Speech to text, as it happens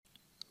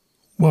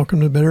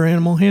Welcome to Better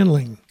Animal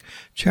Handling,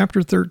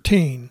 Chapter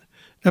 13,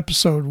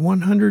 Episode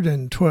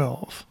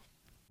 112.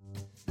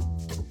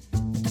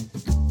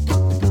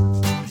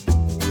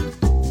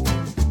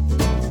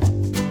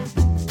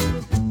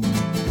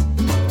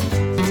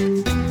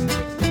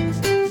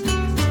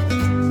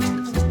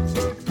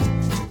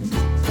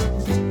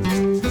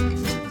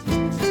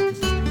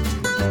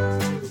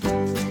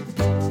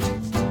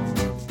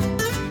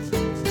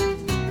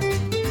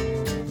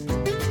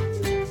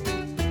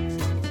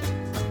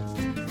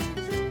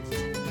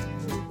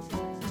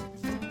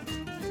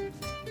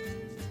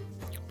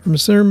 From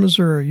Center,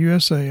 Missouri,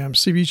 USA, I'm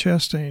C.B.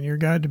 Chastain, your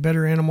guide to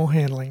better animal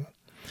handling.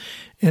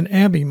 And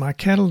Abby, my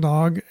cattle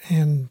dog,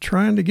 and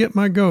trying to get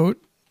my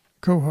goat,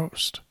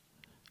 co-host.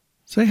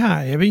 Say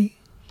hi, Abby.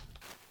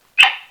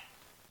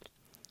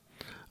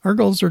 Our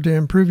goals are to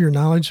improve your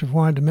knowledge of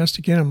why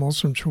domestic animals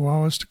from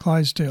Chihuahuas to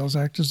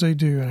Clydesdales act as they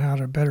do and how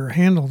to better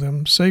handle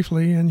them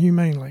safely and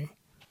humanely.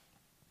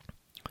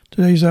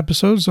 Today's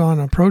episode is on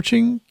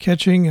approaching,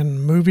 catching,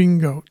 and moving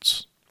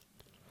goats.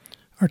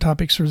 Our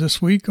topics for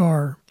this week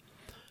are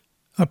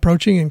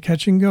approaching and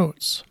catching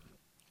goats,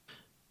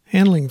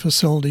 handling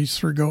facilities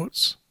for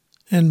goats,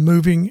 and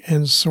moving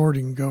and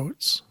sorting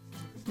goats.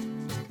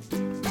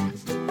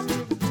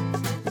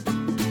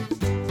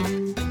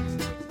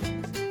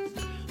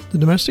 The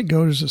domestic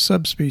goat is a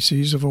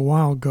subspecies of a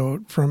wild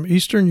goat from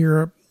Eastern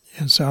Europe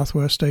and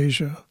Southwest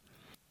Asia.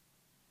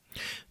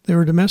 They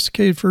were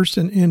domesticated first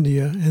in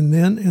India and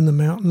then in the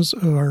mountains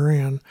of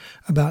Iran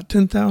about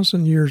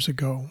 10,000 years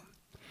ago,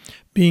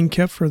 being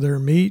kept for their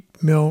meat,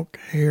 milk,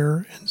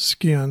 hair, and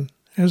skin,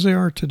 as they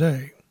are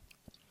today.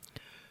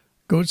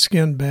 Goat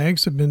skin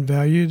bags have been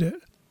valued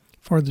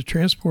for the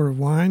transport of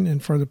wine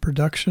and for the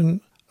production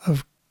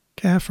of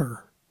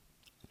kefir,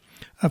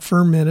 a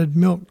fermented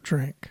milk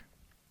drink.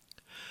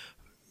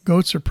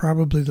 Goats are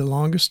probably the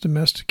longest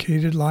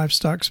domesticated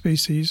livestock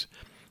species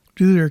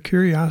due to their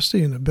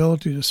curiosity and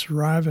ability to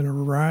survive in a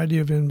variety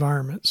of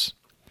environments.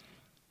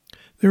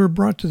 They were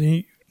brought to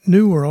the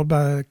New World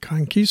by the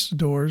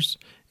conquistadors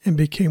and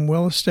became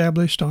well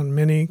established on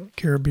many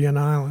Caribbean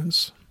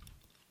islands.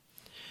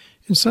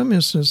 In some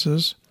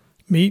instances,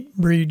 meat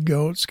breed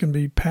goats can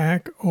be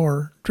pack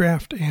or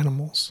draft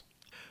animals.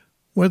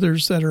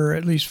 Wethers that are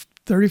at least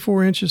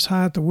 34 inches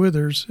high at the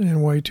withers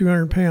and weigh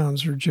 200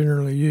 pounds are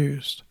generally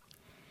used.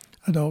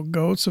 Adult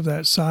goats of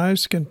that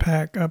size can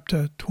pack up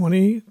to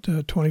 20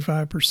 to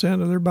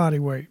 25% of their body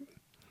weight.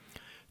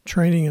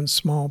 Training in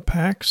small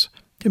packs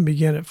can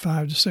begin at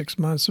 5 to 6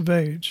 months of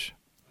age.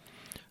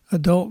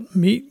 Adult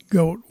meat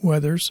goat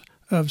wethers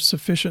of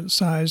sufficient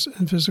size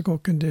and physical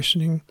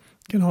conditioning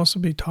can also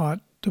be taught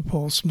to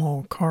pull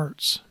small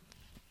carts.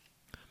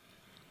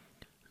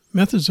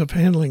 Methods of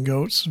handling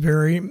goats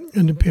vary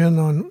and depend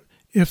on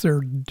if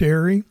they're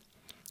dairy,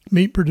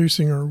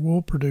 meat-producing, or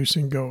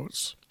wool-producing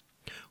goats,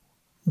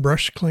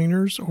 brush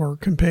cleaners, or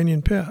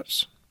companion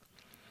pets.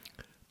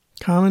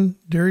 Common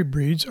dairy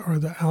breeds are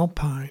the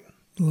Alpine,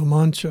 La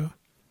Mancha,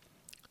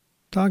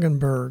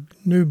 Toggenburg,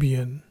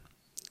 Nubian,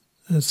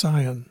 and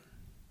Scion.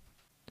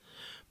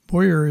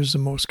 Boyer is the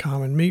most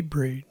common meat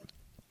breed.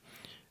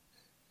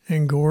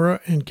 Angora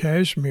and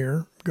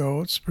Cashmere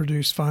goats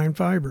produce fine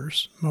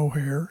fibers,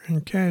 mohair,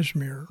 and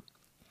cashmere.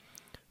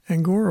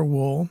 Angora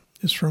wool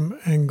is from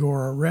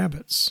Angora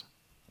rabbits.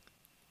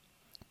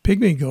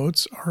 Pygmy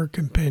goats are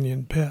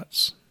companion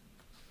pets.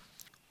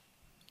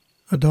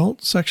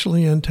 Adult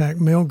sexually intact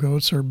male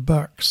goats are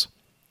bucks.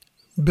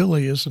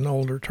 Billy is an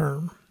older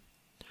term.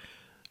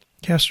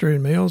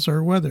 Castrated males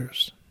are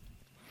wethers.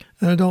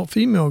 An adult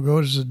female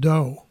goat is a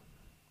doe.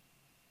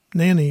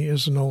 Nanny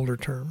is an older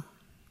term.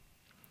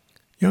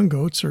 Young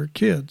goats are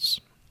kids.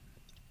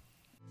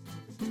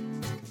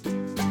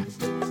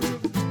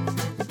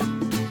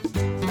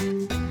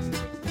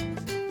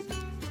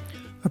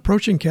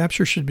 Approaching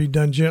capture should be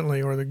done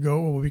gently or the goat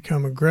will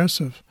become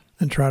aggressive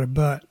and try to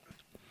butt.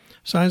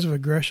 Signs of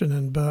aggression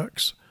in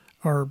bucks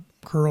are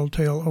curled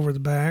tail over the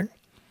back,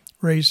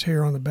 raised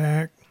hair on the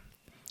back,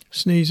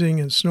 sneezing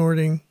and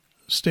snorting,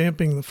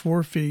 stamping the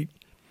forefeet,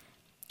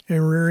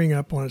 and rearing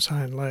up on its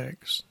hind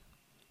legs.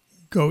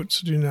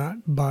 Goats do not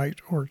bite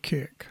or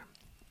kick.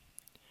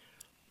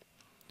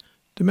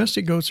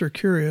 Domestic goats are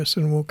curious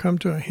and will come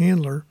to a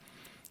handler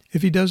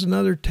if he does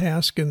another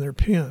task in their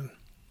pen.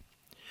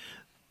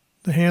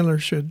 The handler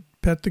should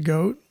pet the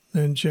goat,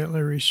 then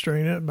gently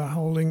restrain it by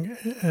holding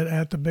it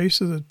at the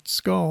base of the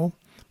skull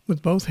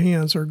with both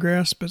hands or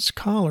grasp its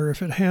collar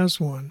if it has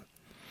one.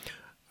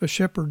 A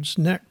shepherd's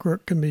neck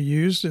crook can be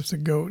used if the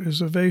goat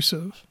is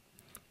evasive.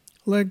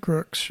 Leg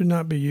crooks should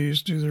not be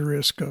used due to the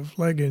risk of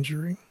leg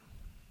injury.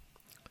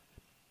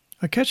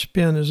 A catch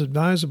pen is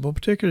advisable,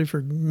 particularly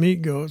for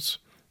meat goats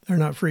that are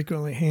not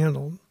frequently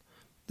handled.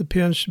 The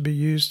pen should be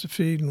used to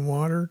feed and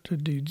water to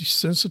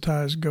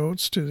desensitize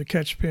goats to the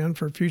catch pen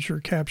for future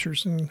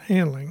captures and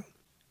handling.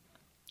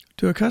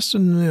 To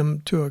accustom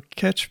them to a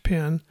catch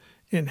pen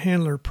in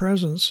handler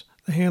presence,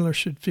 the handler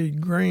should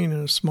feed grain in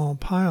a small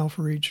pile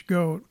for each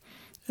goat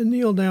and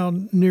kneel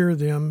down near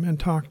them and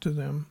talk to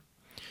them.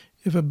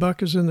 If a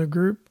buck is in the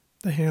group,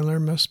 The handler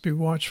must be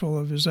watchful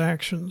of his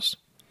actions.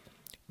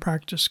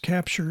 Practice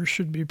capture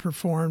should be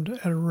performed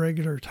at a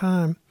regular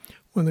time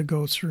when the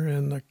goats are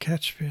in the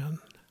catch pen.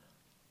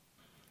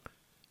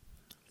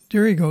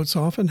 Dairy goats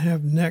often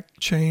have neck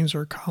chains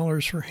or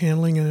collars for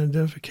handling and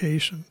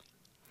identification.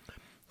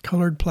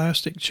 Colored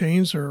plastic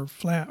chains or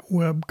flat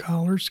web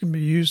collars can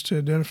be used to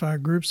identify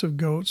groups of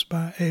goats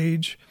by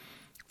age,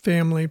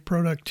 family,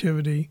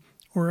 productivity,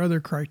 or other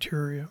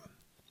criteria.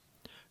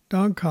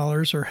 Dog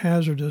collars are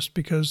hazardous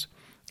because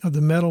of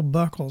the metal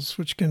buckles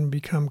which can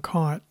become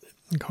caught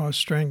and cause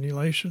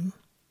strangulation.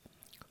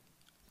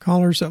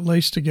 Collars that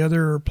lace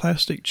together or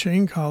plastic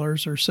chain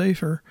collars are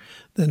safer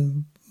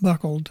than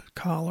buckled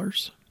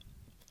collars.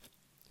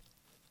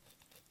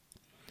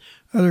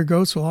 Other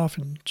goats will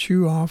often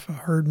chew off a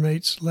herd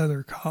mate's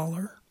leather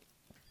collar.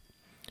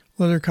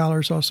 Leather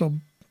collars also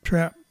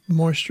trap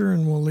moisture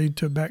and will lead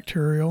to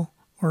bacterial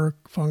or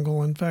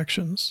fungal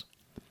infections.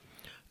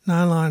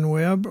 Nylon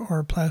web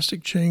or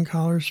plastic chain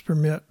collars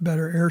permit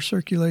better air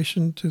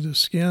circulation to the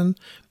skin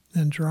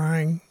and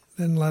drying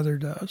than leather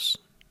does.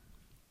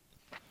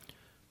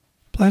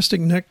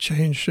 Plastic neck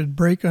chains should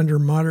break under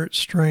moderate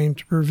strain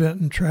to prevent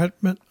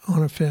entrapment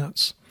on a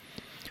fence,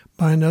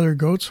 by another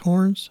goat's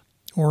horns,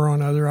 or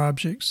on other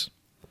objects.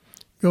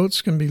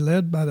 Goats can be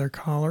led by their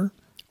collar,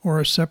 or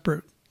a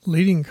separate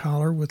leading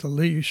collar with a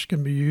leash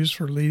can be used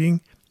for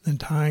leading and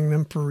tying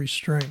them for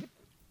restraint.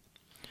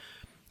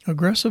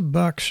 Aggressive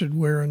bucks should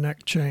wear a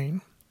neck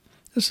chain.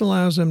 This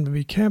allows them to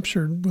be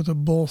captured with a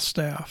bull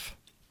staff.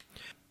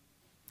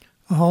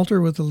 A halter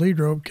with a lead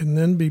rope can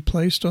then be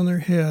placed on their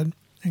head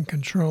and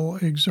control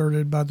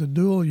exerted by the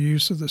dual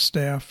use of the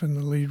staff and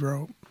the lead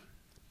rope.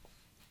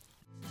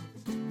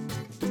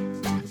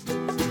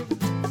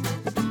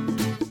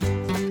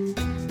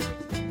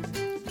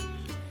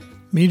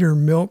 Meter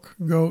milk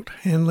goat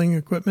handling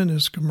equipment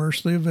is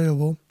commercially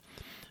available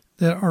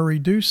that are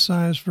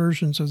reduced-sized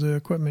versions of the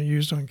equipment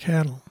used on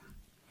cattle.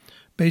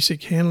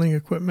 Basic handling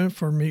equipment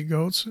for meat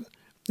goats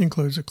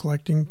includes a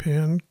collecting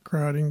pen,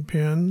 crowding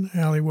pen,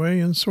 alleyway,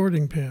 and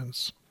sorting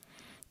pens.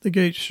 The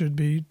gates should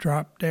be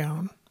dropped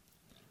down.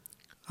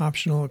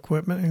 Optional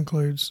equipment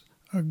includes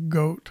a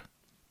goat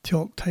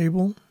tilt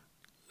table,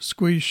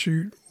 squeeze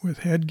chute with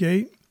head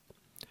gate,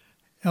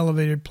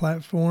 elevated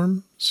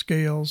platform,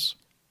 scales,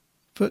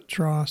 foot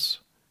troughs,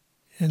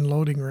 and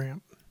loading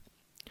ramp.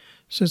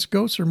 Since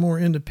goats are more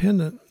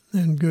independent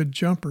and good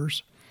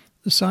jumpers,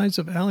 the sides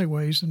of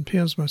alleyways and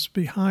pens must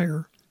be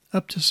higher,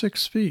 up to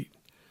 6 feet,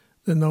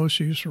 than those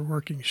used for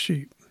working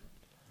sheep.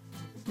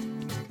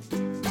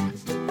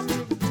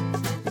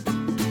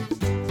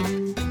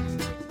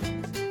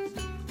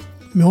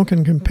 Milk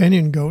and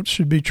companion goats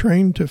should be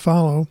trained to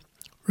follow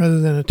rather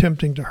than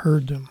attempting to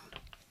herd them.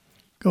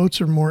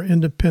 Goats are more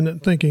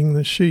independent thinking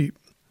than sheep.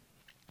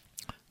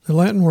 The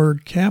Latin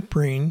word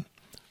caprine,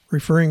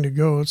 referring to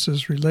goats,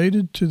 is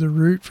related to the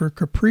root for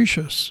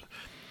capricious,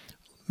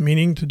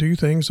 meaning to do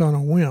things on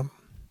a whim.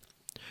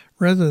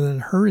 Rather than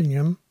herding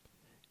him,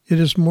 it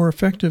is more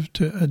effective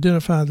to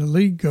identify the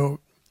lead goat,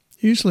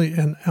 usually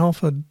an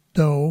alpha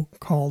doe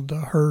called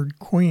the herd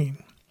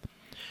queen,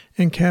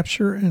 and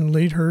capture and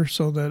lead her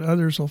so that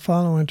others will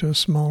follow into a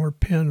smaller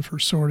pen for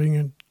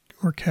sorting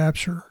or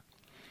capture.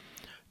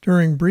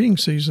 During breeding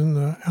season,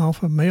 the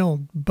alpha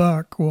male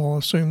buck will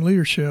assume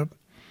leadership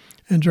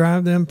and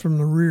drive them from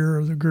the rear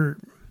of the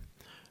group.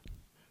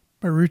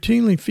 By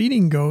routinely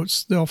feeding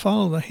goats, they'll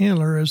follow the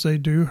handler as they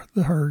do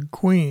the herd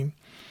queen.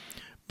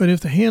 But if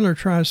the handler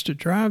tries to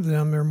drive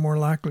them, they're more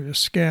likely to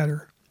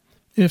scatter.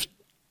 If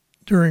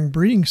during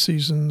breeding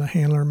season, the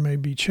handler may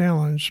be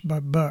challenged by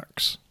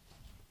bucks.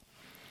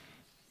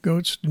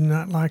 Goats do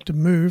not like to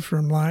move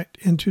from light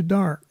into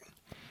dark.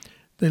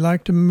 They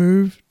like to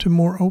move to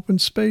more open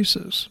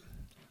spaces,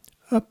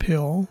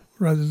 uphill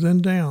rather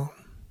than down,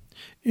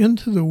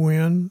 into the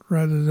wind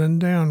rather than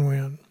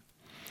downwind.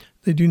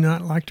 They do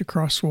not like to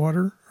cross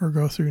water or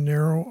go through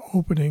narrow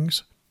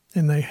openings,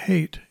 and they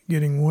hate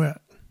getting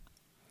wet.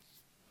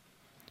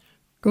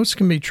 Goats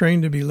can be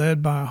trained to be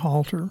led by a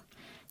halter,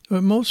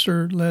 but most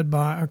are led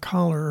by a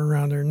collar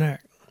around their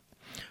neck.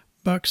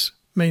 Bucks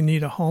may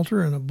need a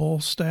halter and a bull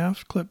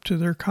staff clipped to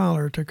their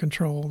collar to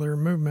control their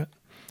movement,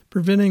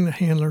 preventing the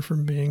handler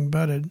from being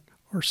butted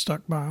or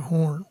stuck by a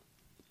horn.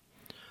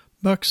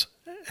 Bucks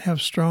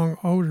have strong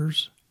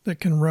odors that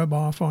can rub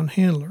off on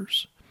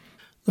handlers.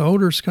 The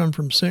odors come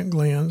from scent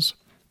glands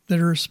that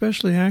are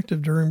especially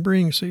active during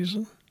breeding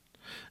season,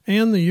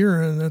 and the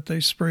urine that they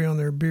spray on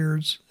their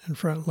beards and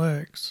front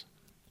legs.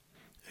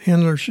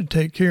 Handlers should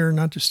take care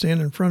not to stand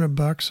in front of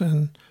bucks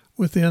and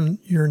within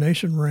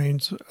urination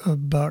range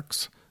of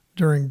bucks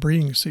during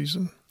breeding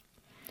season.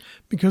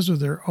 Because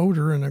of their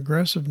odor and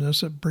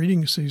aggressiveness at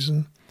breeding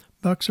season,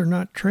 bucks are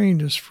not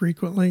trained as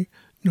frequently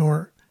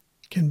nor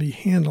can be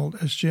handled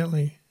as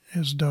gently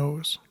as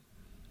does.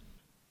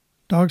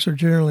 Dogs are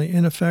generally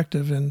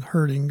ineffective in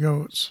herding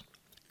goats.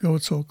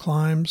 Goats will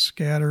climb,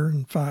 scatter,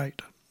 and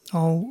fight,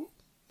 all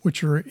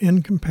which are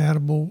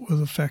incompatible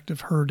with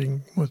effective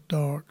herding with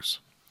dogs.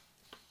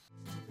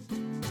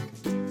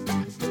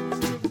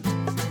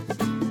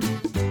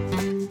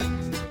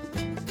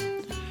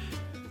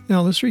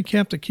 Now let's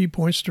recap the key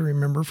points to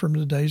remember from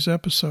today's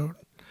episode.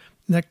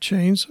 Neck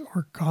chains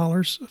or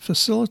collars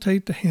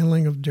facilitate the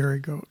handling of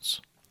dairy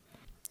goats.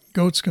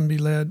 Goats can be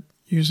led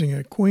using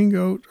a queen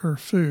goat or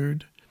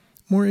food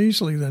more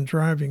easily than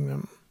driving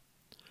them.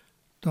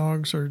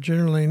 Dogs are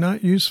generally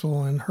not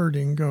useful in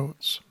herding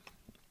goats.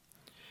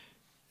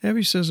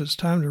 Abby says it's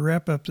time to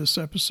wrap up this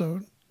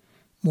episode.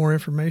 More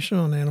information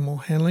on animal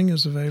handling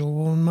is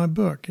available in my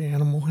book,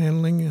 Animal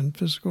Handling and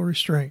Physical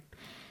Restraint,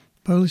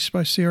 published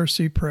by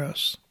CRC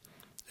Press.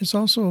 It's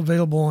also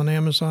available on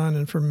Amazon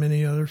and from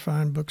many other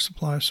fine book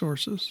supply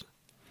sources.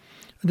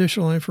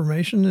 Additional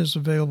information is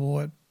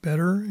available at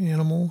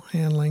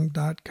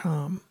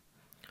betteranimalhandling.com.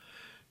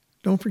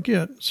 Don't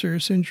forget,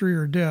 serious injury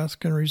or death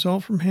can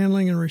result from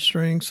handling and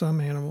restraining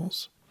some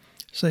animals.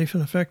 Safe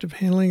and effective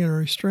handling and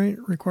restraint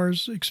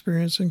requires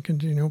experience and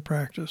continual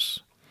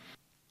practice.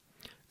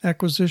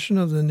 Acquisition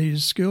of the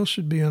needed skills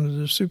should be under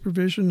the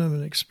supervision of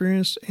an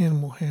experienced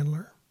animal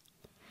handler.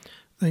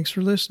 Thanks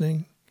for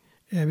listening.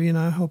 Abby and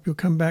I hope you'll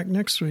come back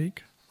next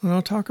week when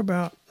I'll talk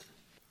about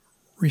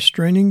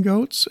restraining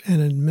goats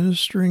and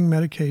administering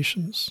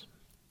medications.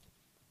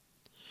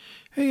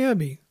 Hey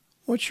Abby,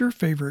 what's your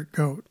favorite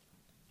goat?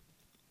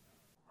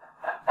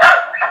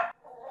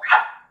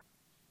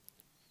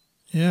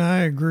 Yeah, I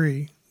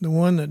agree. The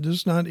one that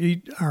does not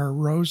eat our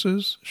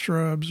roses,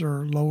 shrubs,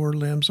 or lower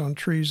limbs on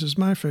trees is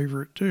my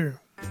favorite too.